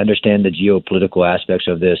Academy. I understand the geopolitical aspects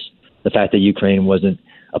of this. The fact that Ukraine wasn't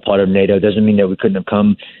a part of NATO doesn't mean that we couldn't have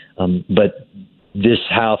come, but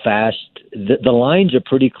how fast. The lines are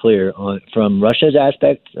pretty clear from Russia's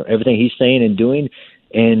aspect, everything he's saying and doing,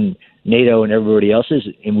 and NATO and everybody else's,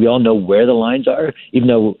 and we all know where the lines are. Even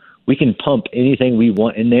though we can pump anything we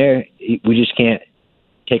want in there, we just can't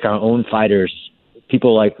take our own fighters,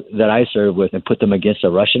 people like that I serve with, and put them against a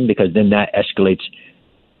Russian, because then that escalates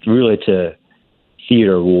really to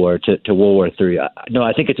theater war, to World War III. No,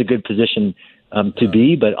 I think it's a good position to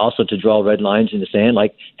be, but also to draw red lines in the sand.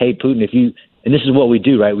 Like, hey, Putin, and this is what we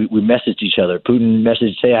do, right? We message each other. Putin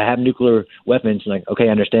messaged, say, I have nuclear weapons. Like, okay,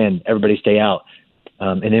 I understand. Everybody stay out.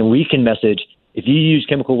 And then we can message, if you use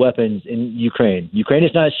chemical weapons in Ukraine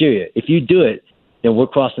is not Syria. If you do it, then we're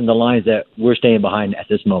crossing the lines that we're staying behind at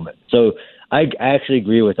this moment. So I actually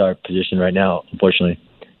agree with our position right now, unfortunately.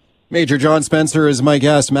 Major John Spencer is my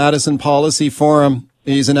guest, Madison Policy Forum.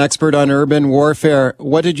 He's an expert on urban warfare.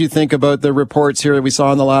 What did you think about the reports here that we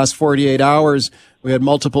saw in the last 48 hours We had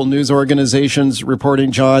multiple news organizations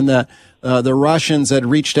reporting, John, that the Russians had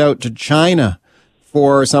reached out to China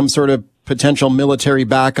for some sort of potential military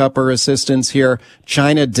backup or assistance here.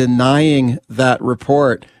 China denying that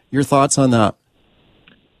report. Your thoughts on that?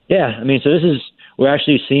 Yeah, I mean, so we're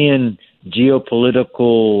actually seeing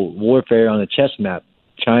geopolitical warfare on the chess map.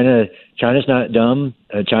 China's not dumb.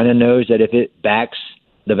 China knows that if it backs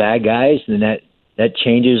the bad guys, then that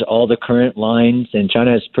changes all the current lines. And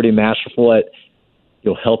China is pretty masterful at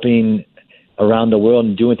helping around the world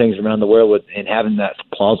and doing things around the world and having that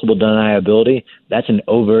plausible deniability. That's an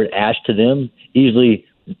overt ask to them. Usually,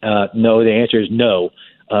 no. The answer is no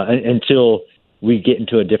until we get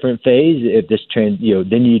into a different phase. If this trend,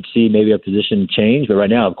 then you'd see maybe a position change. But right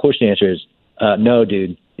now, of course, the answer is no,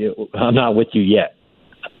 dude. I'm not with you yet.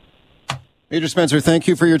 Major Spencer, thank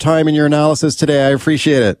you for your time and your analysis today. I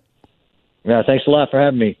appreciate it. Yeah, thanks a lot for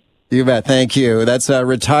having me. You bet. Thank you. That's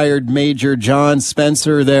retired Major John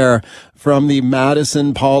Spencer there from the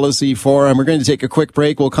Madison Policy Forum. We're going to take a quick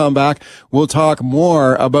break. We'll come back. We'll talk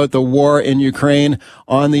more about the war in Ukraine.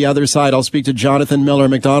 On the other side, I'll speak to Jonathan Miller,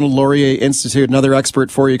 Macdonald Laurier Institute, another expert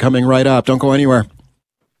for you coming right up. Don't go anywhere.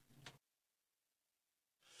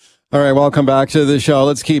 All right, welcome back to the show.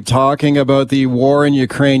 Let's keep talking about the war in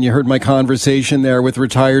Ukraine. You heard my conversation there with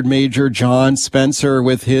retired Major John Spencer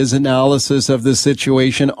with his analysis of the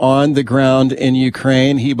situation on the ground in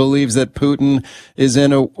Ukraine. He believes that Putin is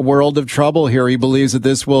in a world of trouble here. He believes that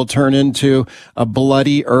this will turn into a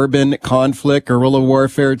bloody urban conflict, guerrilla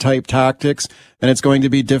warfare type tactics, and it's going to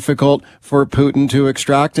be difficult for Putin to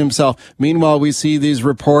extract himself. Meanwhile, we see these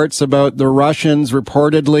reports about the Russians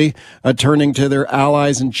reportedly turning to their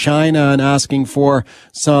allies in China and asking for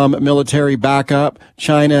some military backup.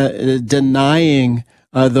 China denying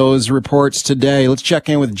those reports today. Let's check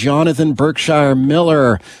in with Jonathan Berkshire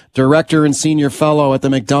Miller, Director and Senior Fellow at the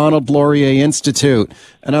Macdonald Laurier Institute.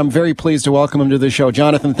 And I'm very pleased to welcome him to the show.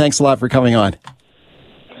 Jonathan, thanks a lot for coming on.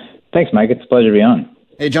 Thanks, Mike. It's a pleasure to be on.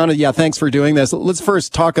 Hey, Jonathan, thanks for doing this. Let's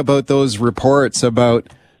first talk about those reports about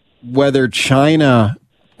whether China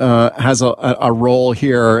has a role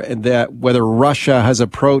here, and that whether Russia has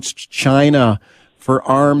approached China for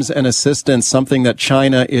arms and assistance, something that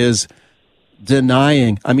China is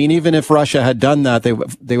denying. I mean, even if Russia had done that,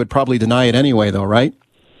 they would probably deny it anyway, though, right?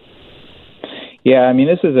 Yeah, I mean,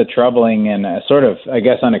 this is a troubling and a sort of, I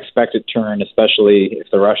guess, unexpected turn, especially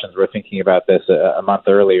if the Russians were thinking about this a month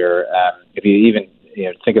earlier. If you even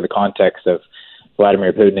think of the context of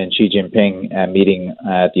Vladimir Putin and Xi Jinping meeting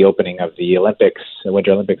at the opening of the Olympics, the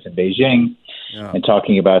Winter Olympics in Beijing, and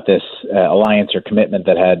talking about this alliance or commitment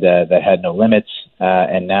that had no limits.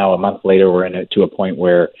 And now, a month later, we're to a point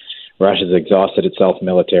where Russia's exhausted itself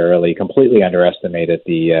militarily, completely underestimated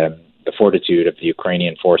the fortitude of the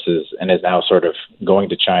Ukrainian forces, and is now sort of going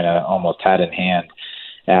to China almost hat in hand,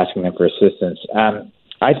 asking them for assistance.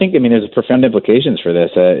 I think, there's profound implications for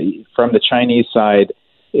this. From the Chinese side,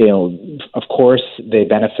 of course, they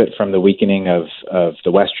benefit from the weakening of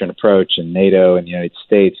the Western approach and NATO and the United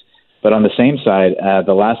States. But on the same side,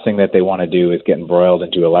 the last thing that they want to do is get embroiled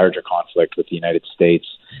into a larger conflict with the United States.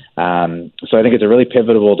 So I think it's a really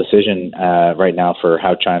pivotal decision right now for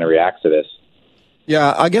how China reacts to this.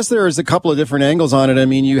 Yeah, I guess there's a couple of different angles on it. I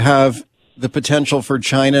mean, you have the potential for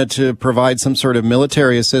China to provide some sort of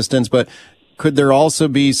military assistance, but could there also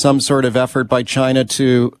be some sort of effort by China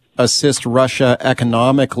to assist Russia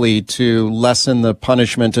economically to lessen the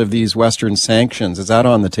punishment of these Western sanctions? Is that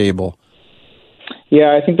on the table?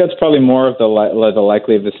 Yeah, I think that's probably more of the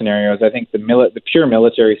likely of the scenarios. I think the pure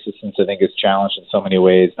military assistance, I think, is challenged in so many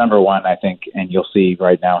ways. Number one, I think, and you'll see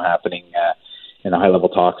right now happening in the high-level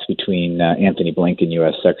talks between Anthony Blinken,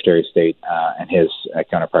 U.S. Secretary of State, and his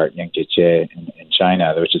counterpart, Yang Jiechi, in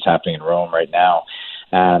China, which is happening in Rome right now,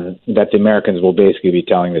 that the Americans will basically be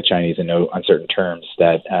telling the Chinese in no uncertain terms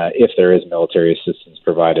that if there is military assistance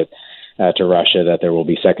provided to Russia, that there will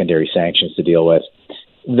be secondary sanctions to deal with.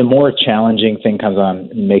 The more challenging thing comes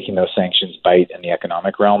on making those sanctions bite in the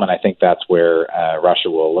economic realm, and I think that's where Russia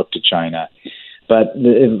will look to China. But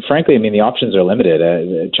frankly, the options are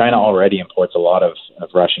limited. China already imports a lot of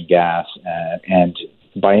Russian gas, and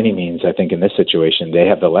by any means, I think in this situation, they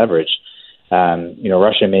have the leverage.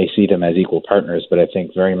 Russia may see them as equal partners, but I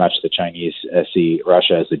think very much the Chinese see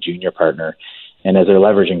Russia as a junior partner. And as their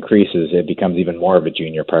leverage increases, it becomes even more of a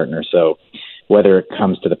junior partner. So whether it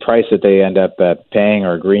comes to the price that they end up paying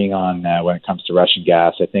or agreeing on when it comes to Russian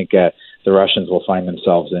gas, I think the Russians will find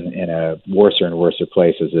themselves in a worse and worse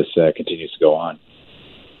place as this continues to go on.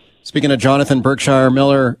 Speaking of Jonathan Berkshire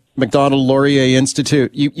Miller, Macdonald Laurier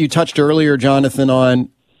Institute, you touched earlier, Jonathan, on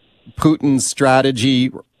Putin's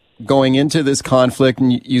strategy going into this conflict,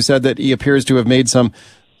 and you said that he appears to have made some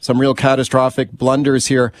real catastrophic blunders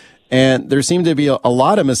here. And there seem to be a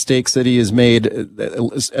lot of mistakes that he has made.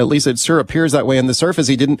 At least it sure appears that way on the surface.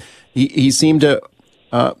 He seemed to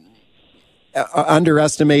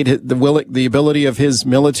underestimate the ability of his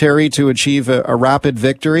military to achieve a rapid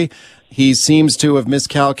victory. He seems to have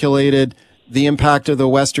miscalculated the impact of the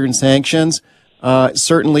Western sanctions.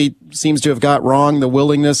 Certainly seems to have got wrong the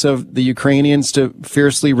willingness of the Ukrainians to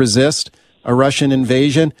fiercely resist a Russian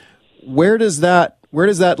invasion. Where does that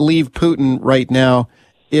leave Putin right now?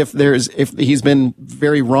 If he's been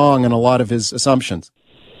very wrong in a lot of his assumptions.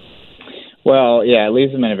 Well, yeah, it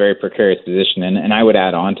leaves him in a very precarious position. And I would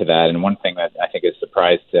add on to that. And one thing that I think has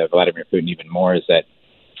surprised Vladimir Putin even more is that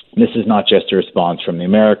this is not just a response from the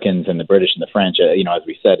Americans and the British and the French. As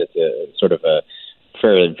we said, it's a sort of a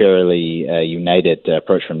fairly united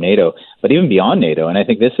approach from NATO, but even beyond NATO. And I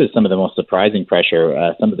think this is some of the most surprising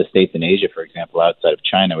pressure. Some of the states in Asia, for example, outside of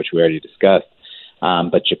China, which we already discussed,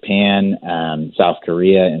 but Japan, South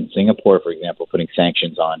Korea, and Singapore, for example, putting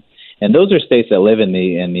sanctions on. And those are states that live in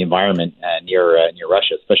the environment near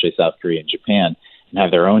Russia, especially South Korea and Japan, and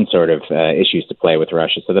have their own sort of issues to play with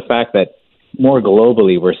Russia. So the fact that more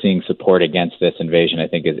globally we're seeing support against this invasion, I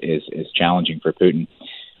think, is challenging for Putin.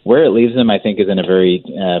 Where it leaves him, I think, is in a very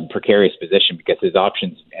precarious position because his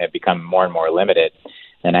options have become more and more limited.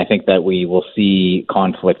 And I think that we will see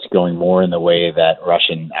conflicts going more in the way that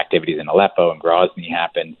Russian activities in Aleppo and Grozny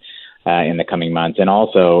happened in the coming months. And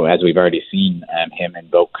also, as we've already seen him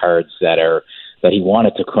invoke cards that he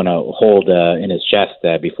wanted to kind of hold in his chest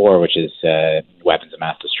before, which is weapons of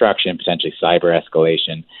mass destruction, potentially cyber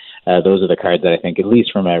escalation. Those are the cards that I think, at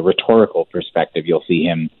least from a rhetorical perspective, you'll see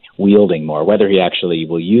him wielding more. Whether he actually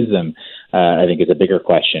will use them, I think, is a bigger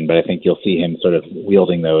question. But I think you'll see him sort of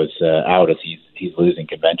wielding those out as he's losing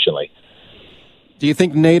conventionally. Do you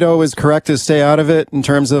think NATO is correct to stay out of it in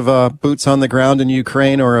terms of boots on the ground in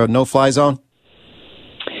Ukraine or a no-fly zone?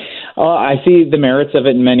 I see the merits of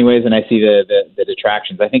it in many ways, and I see the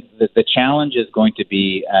detractions. I think that the challenge is going to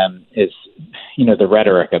be the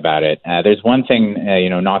rhetoric about it. There's one thing,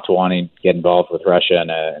 not to want to get involved with Russia in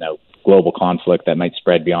a global conflict that might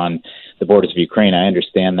spread beyond the borders of Ukraine. I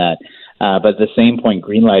understand that. But at the same point,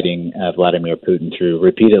 greenlighting Vladimir Putin through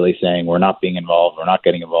repeatedly saying we're not being involved, we're not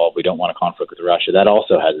getting involved, we don't want a conflict with Russia, that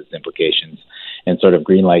also has its implications and sort of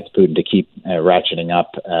greenlights Putin to keep ratcheting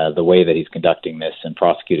up the way that he's conducting this and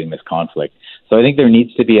prosecuting this conflict. So I think there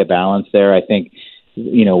needs to be a balance there. I think,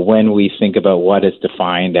 when we think about what is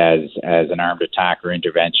defined as an armed attack or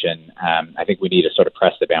intervention, I think we need to sort of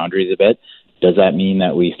press the boundaries a bit. Does that mean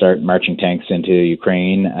that we start marching tanks into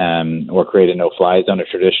Ukraine or create a no-fly zone, a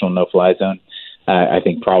traditional no-fly zone? I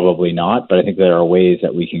think probably not, but I think there are ways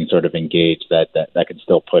that we can sort of engage that can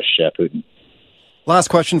still push Putin. Last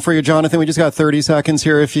question for you, Jonathan. We just got 30 seconds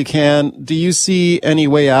here, if you can. Do you see any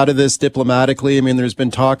way out of this diplomatically? I mean, there's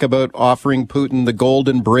been talk about offering Putin the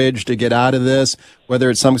golden bridge to get out of this,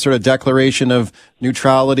 whether it's some sort of declaration of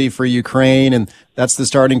neutrality for Ukraine, and that's the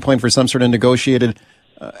starting point for some sort of negotiated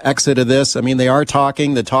exit of this. I mean, they are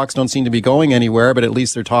talking. The talks don't seem to be going anywhere, but at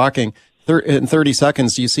least they're talking. In 30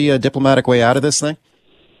 seconds, do you see a diplomatic way out of this thing?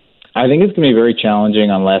 I think it's going to be very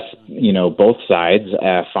challenging unless, both sides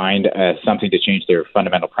find something to change their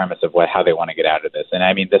fundamental premise of how they want to get out of this. And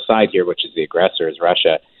I mean, the side here, which is the aggressor, is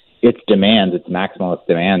Russia. Its demands, its maximalist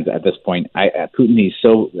demands at this point, Putin is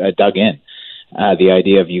so dug in. The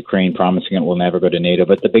idea of Ukraine promising it will never go to NATO,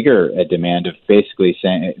 but the bigger demand of basically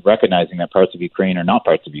recognizing that parts of Ukraine are not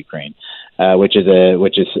parts of Ukraine, which is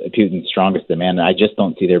Putin's strongest demand. I just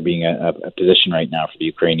don't see there being a position right now for the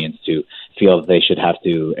Ukrainians to feel that they should have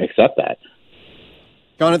to accept that.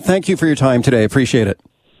 Jonathan, thank you for your time today. Appreciate it.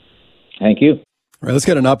 Thank you. All right, let's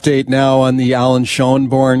get an update now on the Alan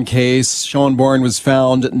Schoenborn case. Schoenborn was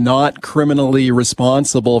found not criminally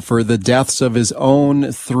responsible for the deaths of his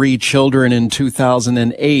own 3 children in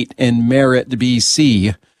 2008 in Merritt,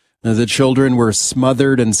 BC. The children were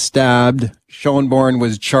smothered and stabbed. Schoenborn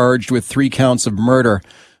was charged with 3 counts of murder,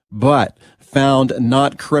 but found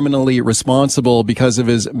not criminally responsible because of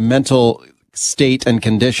his mental state and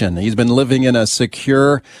condition. He's been living in a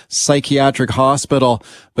secure psychiatric hospital,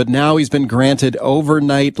 but now he's been granted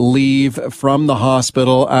overnight leave from the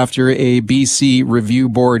hospital after a BC Review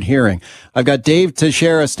Board hearing. I've got Dave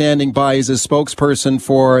Teixeira standing by. He's a spokesperson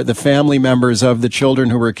for the family members of the children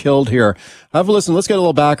who were killed here. Have a listen. Let's get a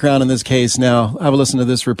little background on this case now. Have a listen to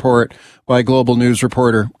this report by Global News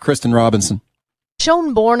reporter Kristen Robinson.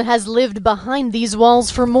 Schoenborn has lived behind these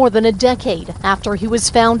walls for more than a decade after he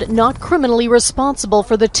was found not criminally responsible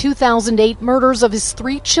for the 2008 murders of his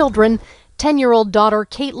 3 children, 10-year-old daughter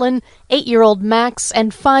Caitlin, 8-year-old Max,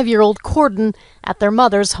 and 5-year-old Corden at their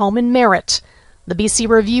mother's home in Merritt. The BC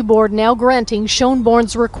Review Board now granting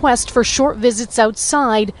Schoenborn's request for short visits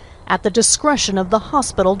outside at the discretion of the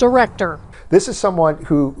hospital director. This is someone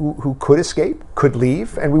who could escape, could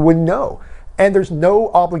leave, and we wouldn't know. And there's no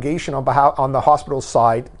obligation on the hospital's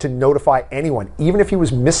side to notify anyone, even if he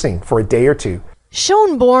was missing for a day or two.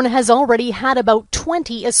 Schoenborn has already had about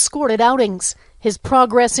 20 escorted outings. His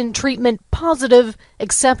progress in treatment positive,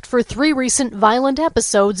 except for 3 recent violent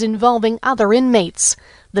episodes involving other inmates.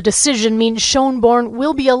 The decision means Schoenborn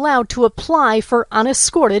will be allowed to apply for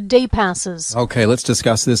unescorted day passes. Okay, let's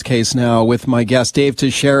discuss this case now with my guest, Dave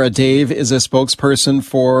Teixeira. Dave is a spokesperson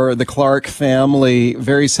for the Clark family.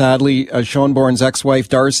 Very sadly, Schoenborn's ex-wife,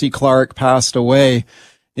 Darcy Clark, passed away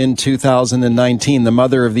in 2019, the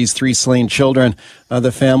mother of these 3 slain children.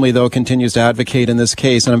 The family, though, continues to advocate in this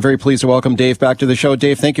case, and I'm very pleased to welcome Dave back to the show.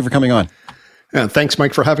 Dave, thank you for coming on. Yeah, thanks,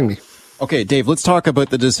 Mike, for having me. Okay, Dave, let's talk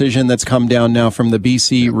about the decision that's come down now from the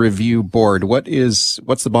BC Review Board. What's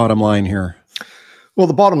the bottom line here? Well,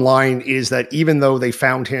 the bottom line is that even though they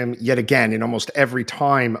found him yet again in almost every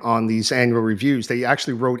time on these annual reviews, they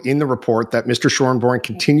actually wrote in the report that Mr. Schoenborn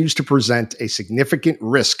continues to present a significant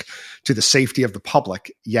risk to the safety of the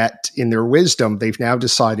public. Yet, in their wisdom, they've now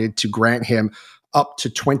decided to grant him up to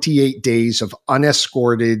 28 days of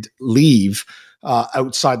unescorted leave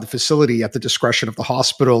outside the facility at the discretion of the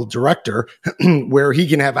hospital director, where he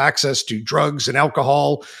can have access to drugs and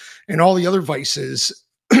alcohol and all the other vices,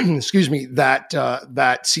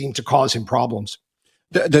 that seem to cause him problems.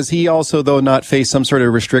 Does he also, though, not face some sort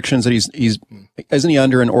of restrictions that isn't he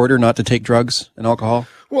under an order not to take drugs and alcohol?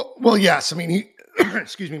 Well, yes. I mean, he,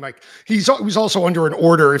 excuse me, Mike, he was also under an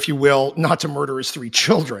order, if you will, not to murder his 3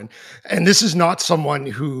 children. And this is not someone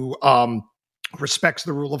who, respects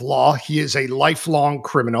the rule of law. He is a lifelong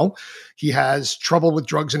criminal. He has trouble with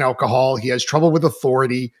drugs and alcohol. He has trouble with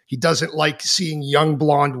authority. He doesn't like seeing young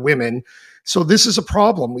blonde women. So this is a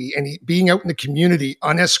problem. Being out in the community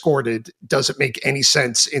unescorted doesn't make any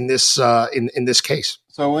sense in this in this case.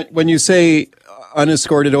 So when you say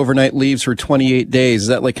unescorted overnight leaves for 28 days, is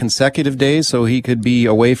that like consecutive days? So he could be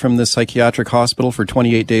away from the psychiatric hospital for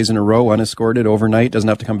 28 days in a row, unescorted overnight, doesn't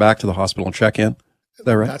have to come back to the hospital and check in? Is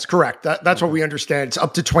that right? That's correct. That's what we understand. It's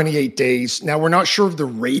up to 28 days. Now, we're not sure of the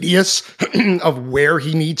radius of where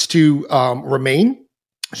he needs to remain.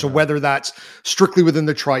 So whether that's strictly within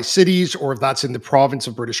the Tri-Cities or if that's in the province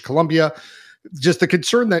of British Columbia, just the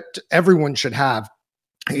concern that everyone should have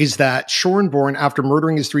is that Schoenborn, after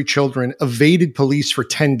murdering his 3 children, evaded police for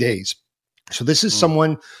 10 days. So this is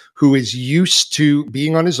someone who is used to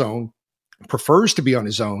being on his own, prefers to be on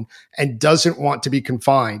his own, and doesn't want to be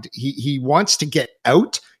confined. He wants to get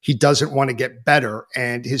out. He doesn't want to get better.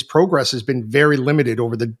 And his progress has been very limited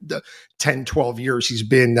over the 10, 12 years he's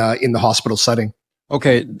been in the hospital setting.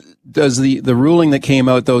 Okay. Does the ruling that came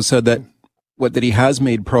out, though, said that that he has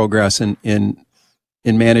made progress in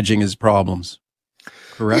managing his problems?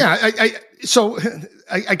 Correct? Yeah. So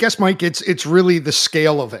I guess, Mike, it's really the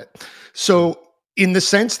scale of it. So in the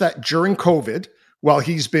sense that during COVID, while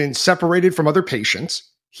he's been separated from other patients,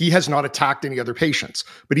 he has not attacked any other patients.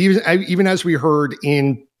 But even as we heard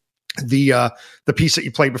in the piece that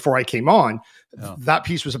you played before I came on, that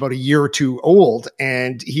piece was about a year or 2 old,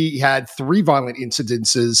 and he had 3 violent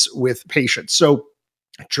incidences with patients. So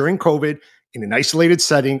during COVID, in an isolated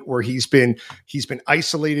setting where he's been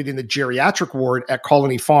isolated in the geriatric ward at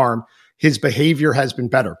Colony Farm, his behavior has been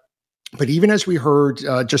better. But even as we heard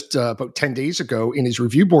just about 10 days ago in his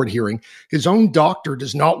review board hearing, his own doctor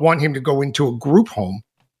does not want him to go into a group home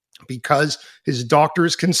because his doctor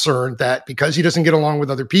is concerned that because he doesn't get along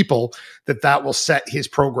with other people, that will set his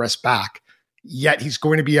progress back. Yet he's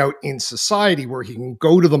going to be out in society where he can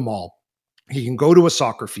go to the mall, he can go to a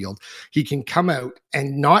soccer field, he can come out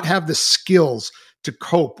and not have the skills to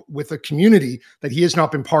cope with a community that he has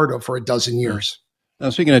not been part of for a dozen years. Now,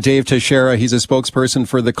 speaking of Dave Teixeira, he's a spokesperson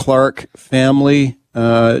for the Clark family.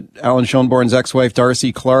 Alan Schoenborn's ex-wife,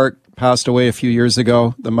 Darcy Clark, passed away a few years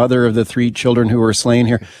ago, the mother of the 3 children who were slain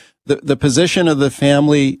here. The position of the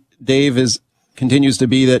family, Dave, continues to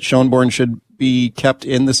be that Schoenborn should be kept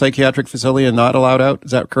in the psychiatric facility and not allowed out.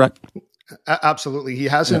 Is that correct? Absolutely. He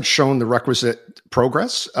hasn't shown the requisite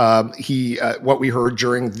progress. What we heard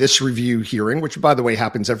during this review hearing, which, by the way,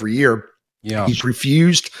 happens every year, he's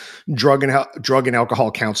refused drug and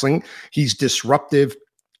alcohol counseling. He's disruptive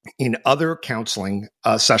in other counseling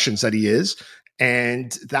sessions that he is.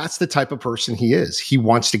 And that's the type of person he is. He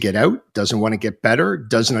wants to get out, doesn't want to get better,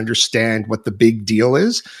 doesn't understand what the big deal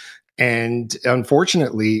is. And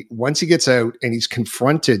unfortunately, once he gets out and he's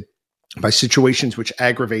confronted by situations which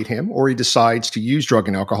aggravate him, or he decides to use drug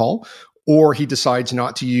and alcohol, or he decides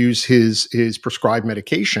not to use his prescribed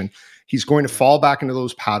medication, he's going to fall back into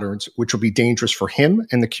those patterns, which will be dangerous for him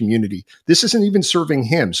and the community. This isn't even serving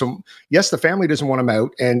him. So yes, the family doesn't want him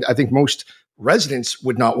out, and I think most residents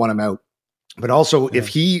would not want him out. But also, if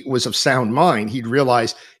he was of sound mind, he'd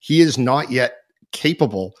realize he is not yet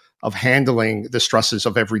capable of handling the stresses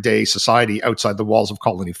of everyday society outside the walls of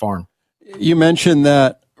Colony Farm. You mentioned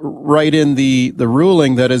that right in the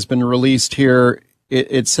ruling that has been released here,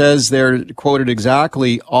 it says there, quoted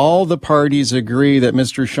exactly, all the parties agree that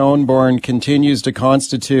Mr. Schoenborn continues to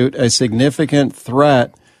constitute a significant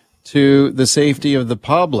threat to the safety of the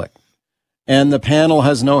public. And the panel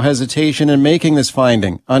has no hesitation in making this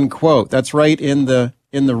finding, unquote. That's right in the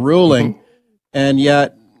ruling. Mm-hmm. And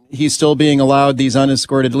yet he's still being allowed these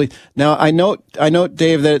unescorted leave. Now, I note,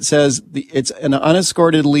 Dave, that it says it's an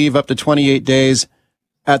unescorted leave up to 28 days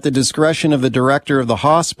at the discretion of the director of the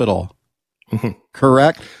hospital. Mm-hmm.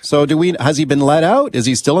 Correct? So has he been let out? Is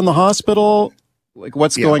he still in the hospital? Like,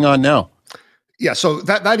 what's going on now? Yeah, so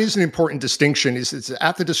that is an important distinction, is it's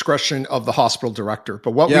at the discretion of the hospital director.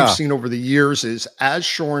 But what we've seen over the years is as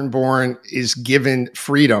Schoenborn is given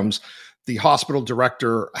freedoms, the hospital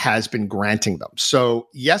director has been granting them. So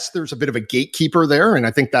yes, there's a bit of a gatekeeper there. And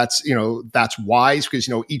I think that's wise because,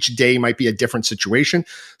 each day might be a different situation.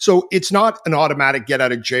 So it's not an automatic get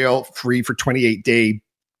out of jail free for 28-day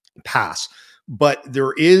pass. But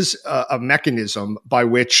there is a mechanism by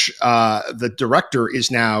which the director is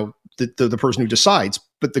now the person who decides.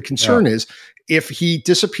 But the concern is if he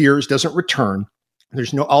disappears, doesn't return,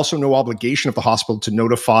 there's also no obligation of the hospital to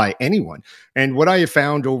notify anyone. And what I have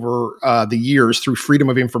found over the years through freedom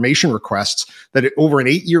of information requests, that over an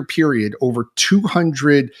 8-year period, over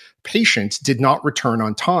 200 patients did not return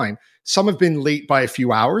on time. Some have been late by a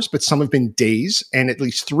few hours, but some have been days. And at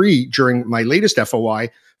least 3 during my latest FOI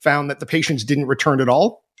found that the patients didn't return at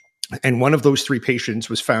all. And one of those 3 patients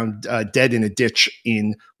was found dead in a ditch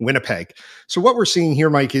in Winnipeg. So what we're seeing here,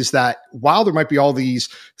 Mike, is that while there might be all these,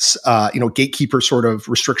 gatekeeper sort of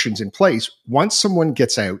restrictions in place, once someone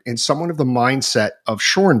gets out and someone of the mindset of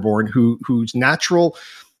Schoenborn, whose natural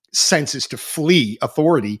sense is to flee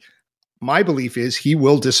authority, my belief is he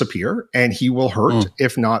will disappear and he will hurt,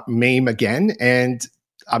 if not maim again. And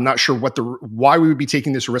I'm not sure why we would be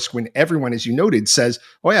taking this risk when everyone, as you noted, says,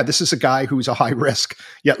 oh yeah, this is a guy who's a high risk.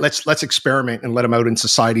 Yeah, let's experiment and let him out in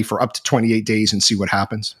society for up to 28 days and see what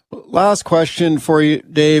happens. Last question for you,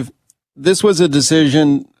 Dave. This was a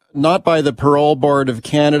decision not by the Parole Board of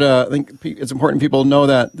Canada. I think it's important people know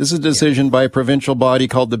that. This is a decision by a provincial body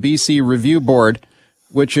called the BC Review Board,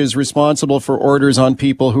 which is responsible for orders on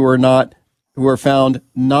people who are found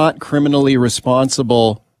not criminally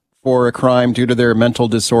responsible for a crime due to their mental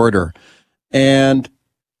disorder. And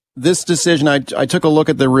this decision, I took a look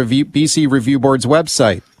at the BC Review Board's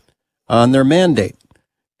website on their mandate.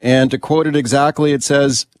 And to quote it exactly, it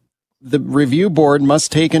says, the review board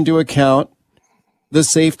must take into account the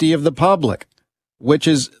safety of the public, which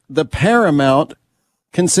is the paramount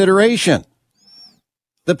consideration.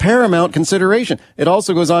 The paramount consideration. It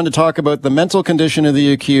also goes on to talk about the mental condition of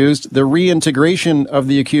the accused, the reintegration of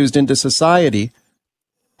the accused into society,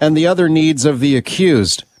 and the other needs of the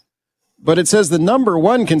accused. But it says the number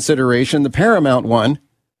one consideration, the paramount one,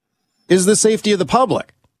 is the safety of the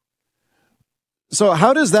public. So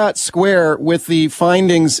how does that square with the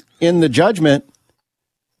findings in the judgment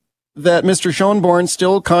that Mr. Schoenborn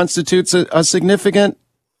still constitutes a significant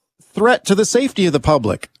threat to the safety of the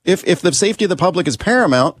public? If the safety of the public is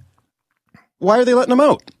paramount, why are they letting him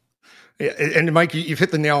out? And Mike, you've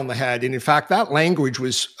hit the nail on the head. And in fact, that language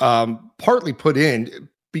was partly put in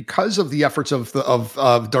because of the efforts of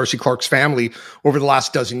Darcy Clark's family over the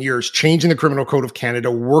last dozen years, changing the Criminal Code of Canada,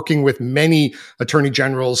 working with many attorney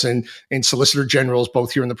generals and solicitor generals,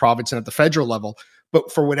 both here in the province and at the federal level.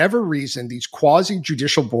 But for whatever reason, these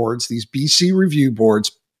quasi-judicial boards, these BC review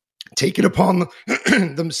boards, take it upon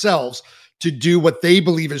themselves to do what they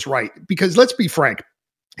believe is right. Because let's be frank,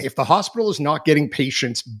 if the hospital is not getting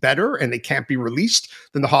patients better and they can't be released,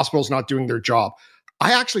 then the hospital is not doing their job.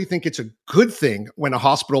 I actually think it's a good thing when a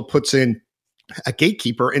hospital puts in a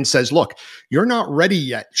gatekeeper and says, look, you're not ready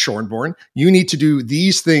yet, Schoenborn. You need to do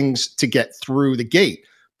these things to get through the gate.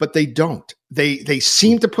 But they don't. They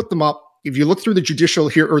seem to put them up. If you look through the judicial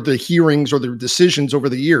the hearings or the decisions over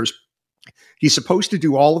the years, he's supposed to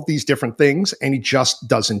do all of these different things and he just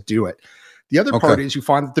doesn't do it. The other part is you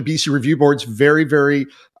find that the BC Review Board's very, very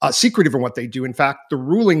secretive in what they do. In fact, the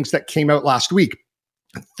rulings that came out last week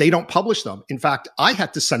They don't publish them. In fact, I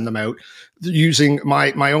had to send them out using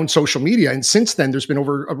my own social media. And since then, there's been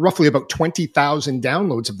over roughly about 20,000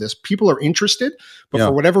 downloads of this. People are interested, but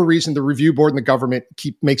for whatever reason, the review board and the government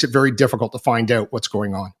makes it very difficult to find out what's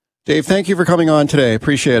going on. Dave, thank you for coming on today.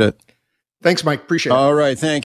 Appreciate it. Thanks, Mike. Appreciate it. All right. Thank you.